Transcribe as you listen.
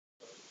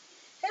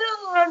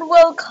and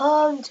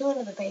welcome to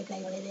another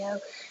Beyblade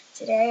video.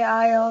 Today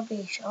I'll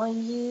be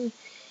showing you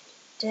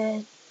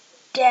the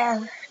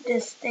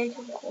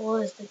stadium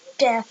called is the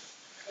Death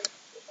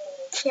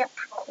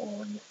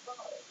Capricorn.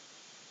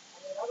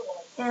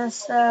 And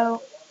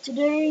so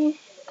today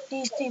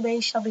these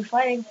teammates shall be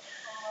fighting.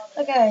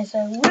 Okay,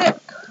 so rip.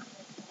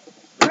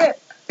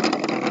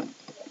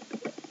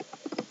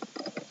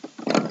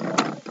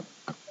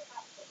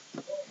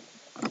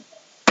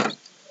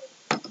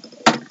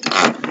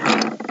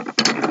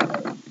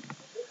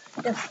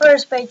 The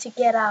first way to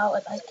get out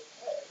with like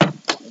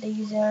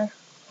laser.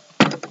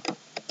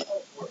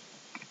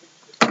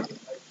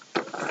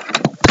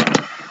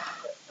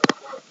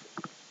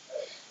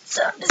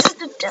 So this is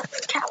the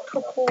Death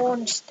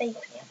Capricorn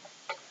Stadium.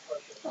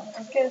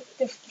 Let's get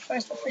the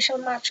first official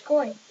match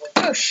going.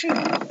 Go shoot!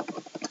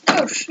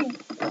 Go shoot!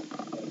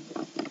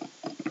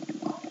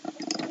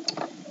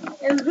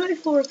 And really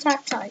for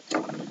attack type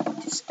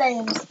to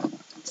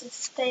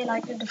stay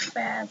like the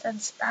defense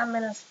and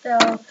stamina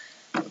still,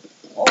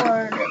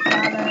 or the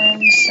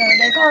balance, so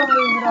they can't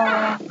move it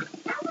all.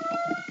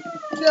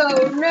 Go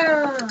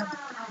now!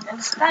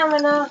 And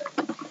stamina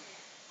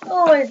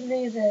always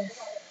loses.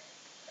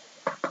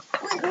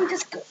 Let me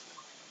just go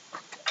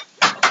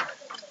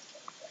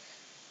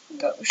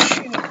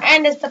shoot,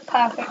 and it's the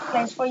perfect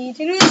place for you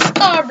to do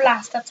Star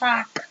Blast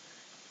attack,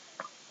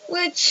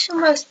 which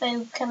most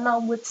men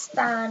cannot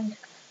withstand.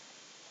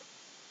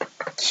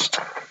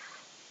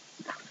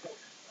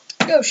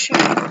 Go shoot.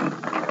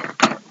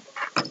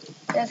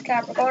 This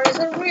Capricorn is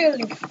a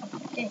really fun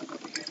game.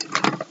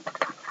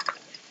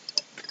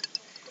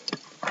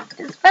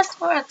 It's best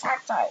for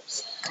attack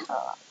types.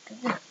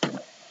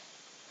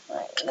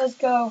 Right, let's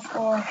go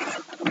for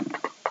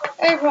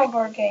a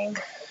rubber game.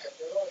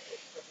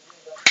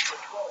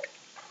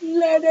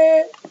 Let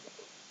it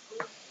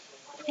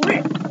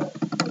rip.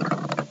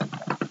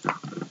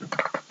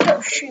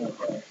 Go shoot.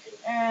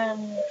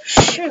 And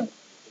shoot.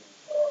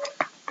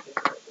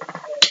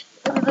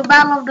 The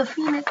Battle of the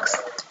Phoenix.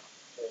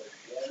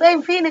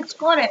 Flame Phoenix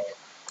won it.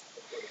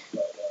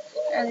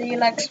 As you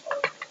like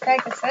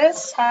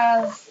Pegasus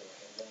has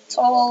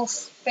tall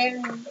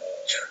spin,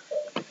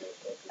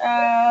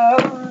 a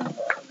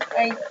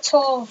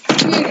tall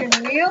fusion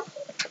wheel.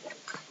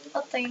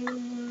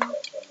 Nothing.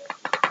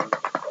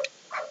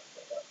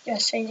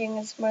 Just changing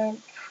its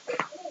mode.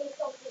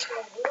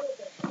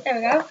 There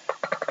we go.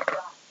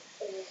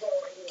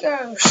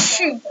 Go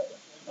shoot.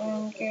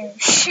 And go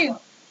shoot.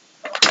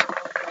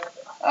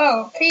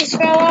 Oh, piece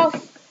fell off.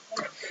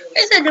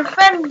 Is it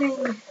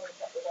defending?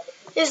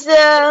 Is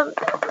the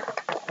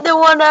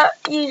one that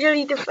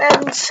usually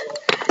defends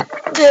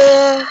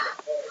the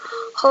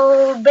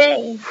whole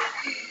bay?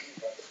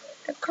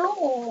 The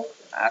claw.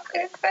 I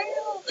can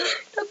fail.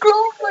 The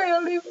claw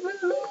failed. It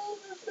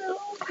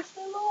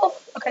fell off.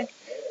 Okay.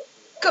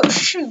 Go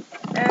shoot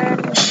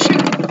and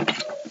shoot.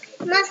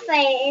 My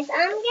play is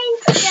I'm going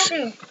to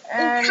shoot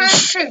and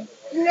shoot.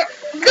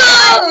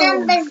 Go!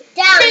 Numbers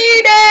down.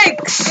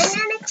 Phoenix!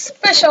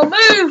 Special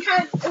move!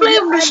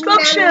 Flame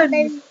destruction!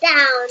 Numbers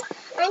down.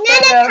 I'm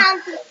gonna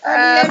count the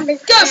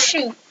numbers go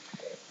shoot!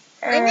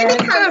 I'm gonna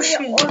count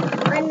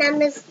the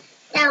numbers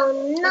down.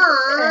 9.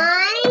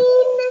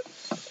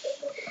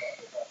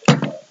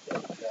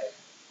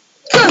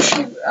 Go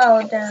shoot!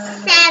 Oh,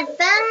 down. 7.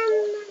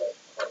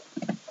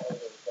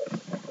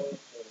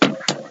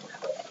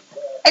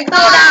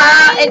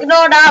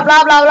 Ignore that,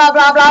 blah blah blah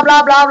blah blah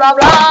blah blah blah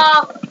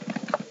blah.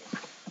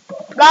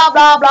 Blah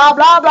blah blah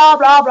blah blah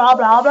blah blah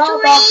blah blah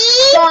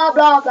blah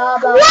blah blah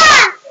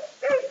blah.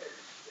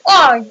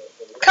 Oh,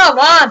 come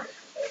on!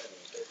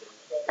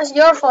 That's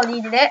your fault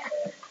you did it.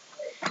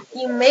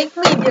 You make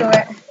me do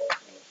it.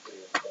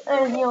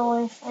 As you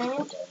always say.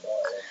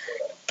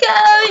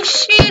 Go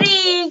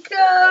shooty,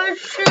 go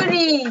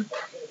shooty.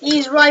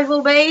 These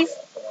rival bays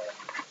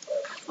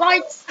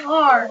fights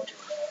hard.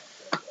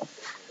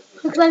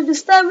 Looks like the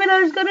stamina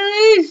is gonna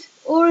lose,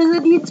 or is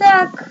it the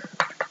attack?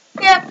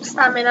 Yep,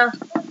 stamina.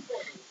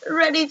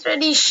 Ready,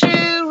 steady,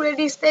 shoot.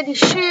 Ready, steady,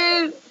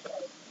 shoot.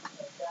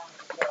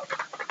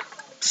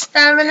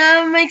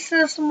 Stamina makes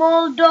a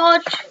small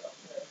dodge.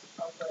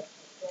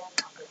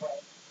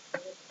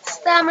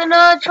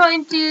 Stamina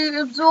trying to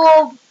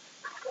absorbing.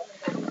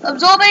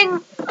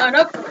 Oh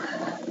nope,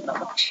 not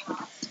much.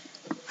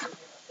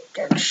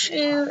 Go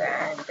shoot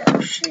and go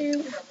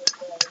shoot.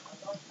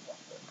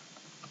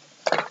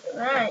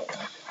 Right.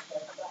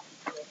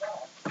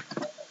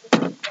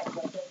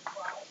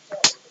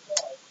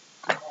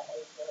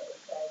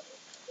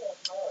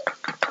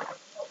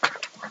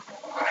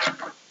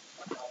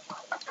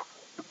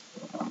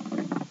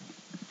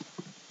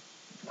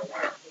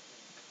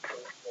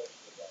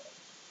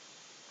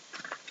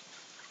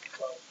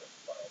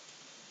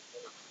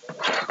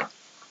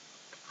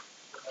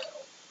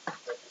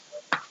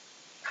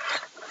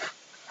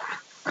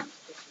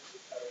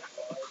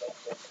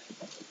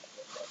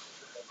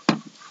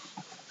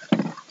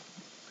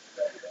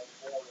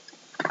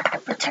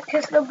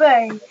 Protect the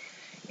bay.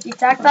 The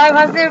attack type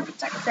has to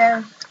protect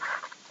them.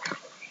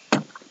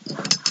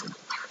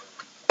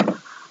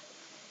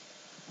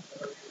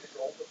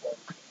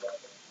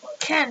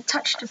 can't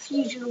touch the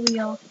fusion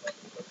wheel.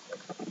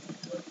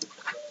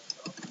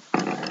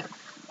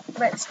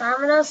 But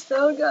stamina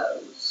still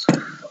goes.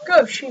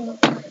 Go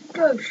shoot.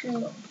 Go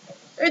shoot.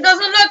 It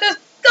doesn't let this.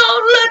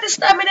 Don't let the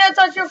stamina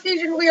touch your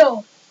fusion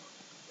wheel.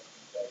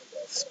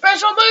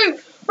 Special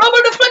move.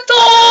 Rubber deflector.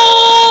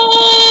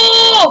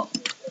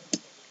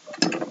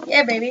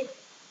 Yeah, baby.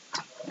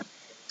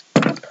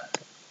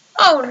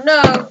 Oh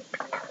no.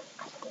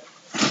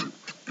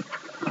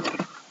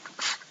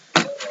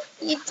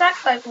 The attack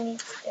type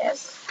needs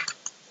this.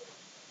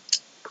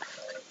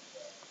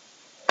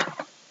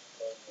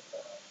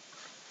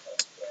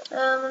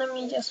 Let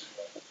me just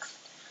fix.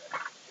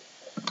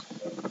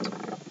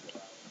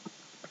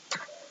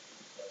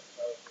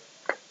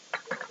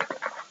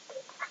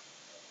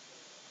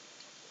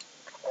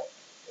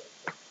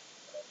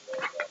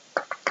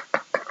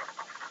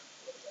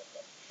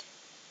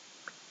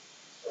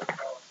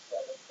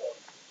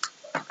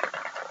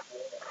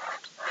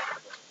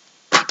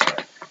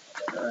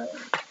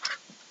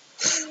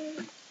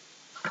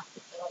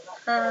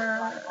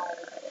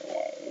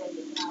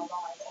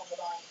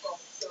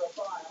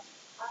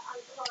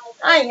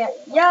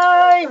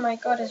 Ay, my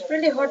god, it's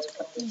really hard to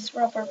put these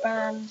rubber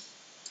bands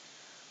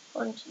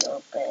onto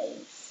your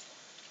base.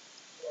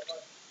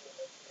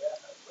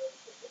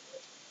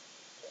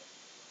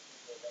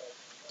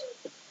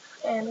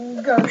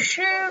 And go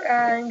shoot,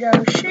 and go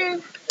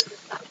shoot.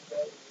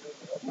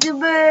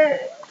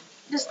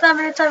 The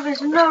stamina type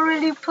is not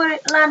really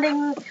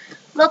landing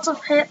lots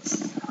of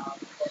hits.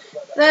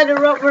 Then the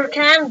rubber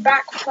can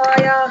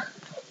backfire.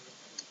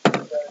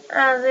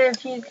 As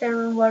if you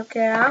can work it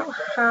out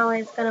how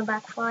it's gonna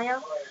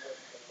backfire.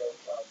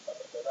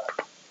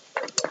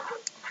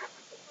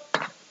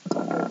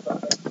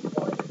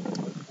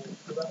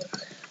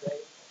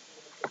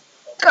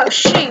 Go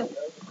shoot!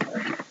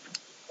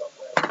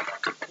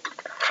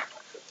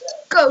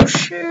 Go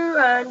shoot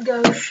and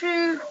go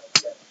shoot.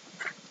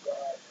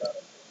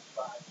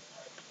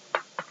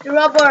 The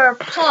rubber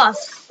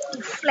plus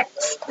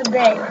deflects the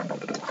bay.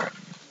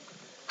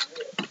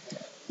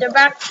 The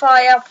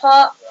backfire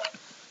part,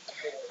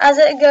 as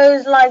it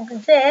goes like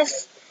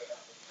this,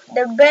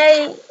 the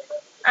bay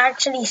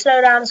actually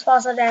slows down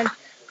faster than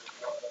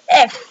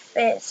if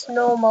it's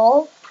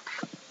normal,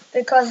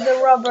 because the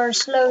rubber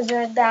slows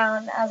it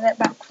down as it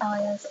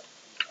backfires.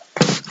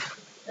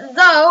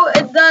 Though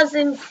it does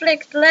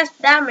inflict less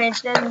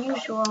damage than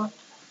usual.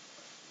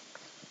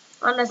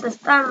 Unless the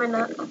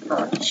stamina.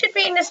 Oh, it should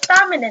be in the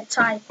stamina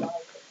type.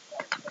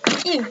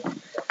 Ew.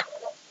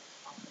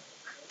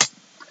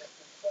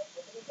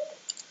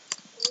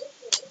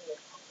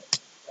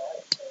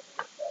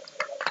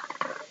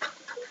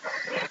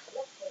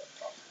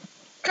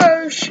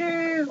 Go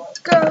shoot!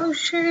 Go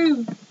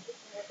shoot!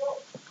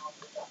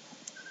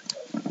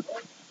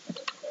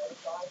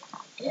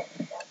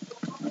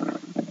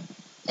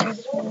 I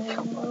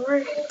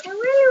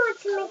really want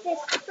to make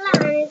this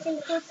flat and it's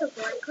impossible. I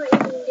can't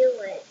even do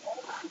it.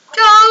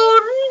 Go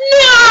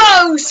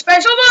no!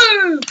 Special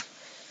move!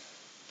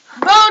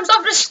 Bones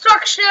of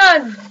destruction!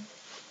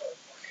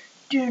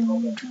 Ding,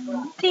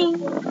 ding, ding.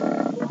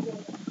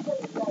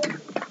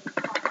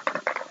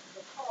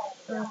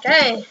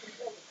 Okay.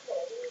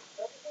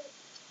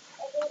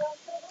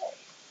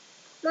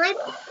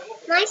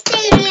 My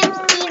stadium's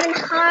even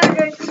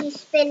harder to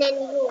spin than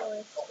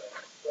yours.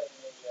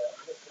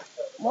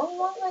 What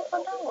like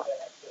on that one?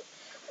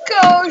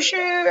 Go shoot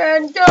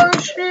and go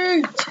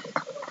shoot!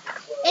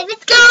 If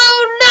it's go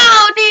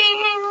now,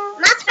 ding!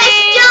 Must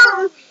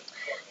jump!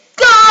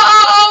 Go!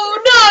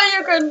 No,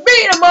 you can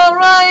beat them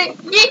alright!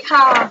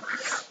 Yeehaw!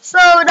 So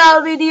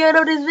that'll be the end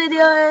of this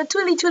video.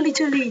 Twilly, twilly,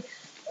 twilly.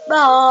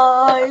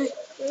 Bye!